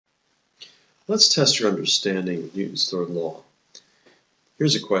Let's test your understanding of Newton's third law.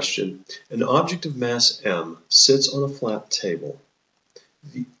 Here's a question. An object of mass m sits on a flat table.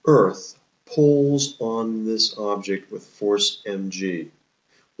 The Earth pulls on this object with force mg,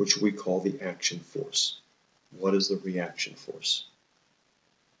 which we call the action force. What is the reaction force?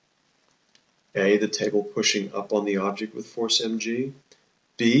 A, the table pushing up on the object with force mg.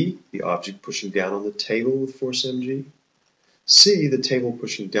 B, the object pushing down on the table with force mg. C, the table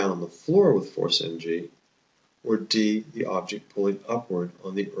pushing down on the floor with force mg. Or D, the object pulling upward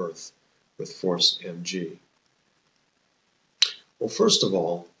on the Earth with force mg. Well, first of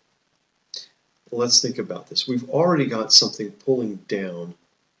all, let's think about this. We've already got something pulling down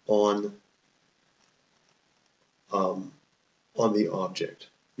on the object.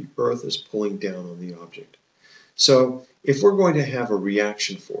 The Earth is pulling down on the object. So if we're going to have a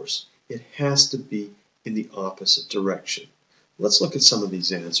reaction force, it has to be in the opposite direction. Let's look at some of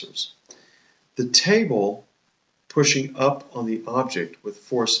these answers. The table pushing up on the object with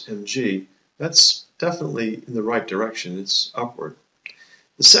force mg, that's definitely in the right direction. It's upward.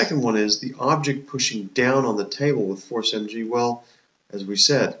 The second one is the object pushing down on the table with force mg. Well, as we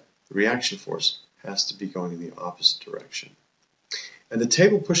said, the reaction force has to be going in the opposite direction. And the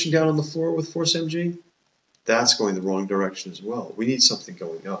table pushing down on the floor with force mg, that's going the wrong direction as well. We need something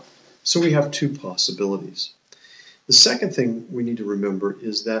going up. So we have two possibilities. The second thing we need to remember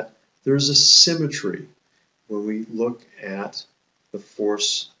is that there's a symmetry when we look at the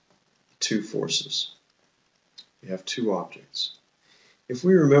two forces. We have two objects. If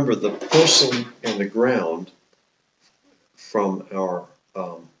we remember the person and the ground from our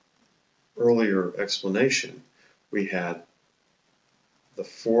earlier explanation, we had the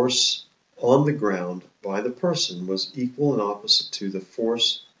force on the ground by the person was equal and opposite to the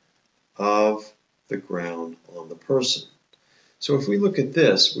force of the ground on the person. So if we look at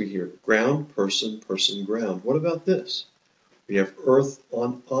this, we hear ground, person, person, ground. What about this? We have Earth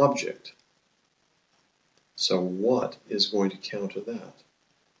on object. So what is going to counter that?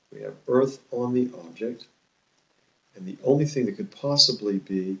 We have Earth on the object, and the only thing that could possibly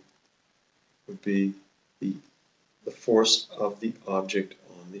be would be the force of the object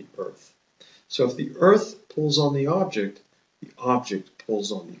on the Earth. So if the Earth pulls on the object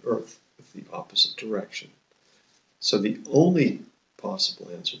pulls on the Earth with the opposite direction. So the only possible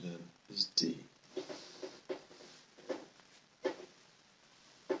answer then is D.